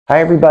Hi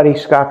everybody,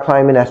 Scott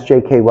Kleiman,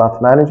 SJK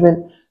Wealth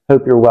Management.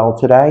 Hope you're well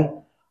today.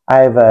 I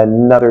have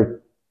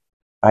another,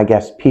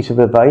 piece of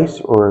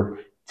advice or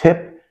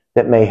tip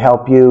that may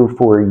help you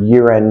for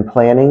year-end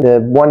planning. The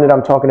one that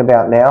I'm talking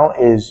about now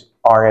is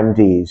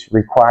RMDs,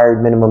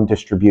 Required Minimum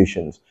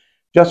Distributions.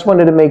 Just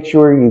wanted to make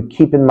sure you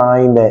keep in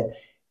mind that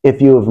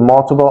if you have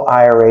multiple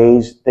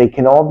IRAs, they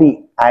can all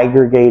be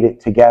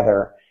aggregated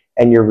together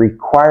and your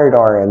required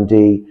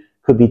RMD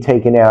could be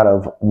taken out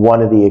of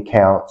one of the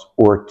accounts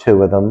or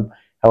two of them,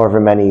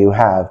 however many you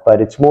have,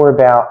 but it's more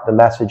about the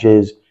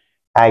messages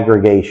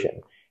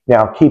aggregation.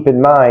 Now, keep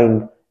in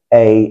mind,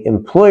 a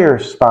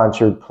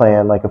employer-sponsored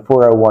plan like a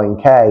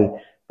 401k,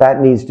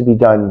 that needs to be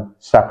done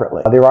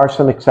separately. There are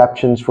some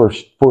exceptions for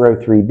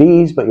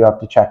 403bs, but you have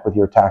to check with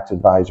your tax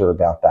advisor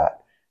about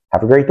that.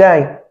 Have a great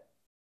day.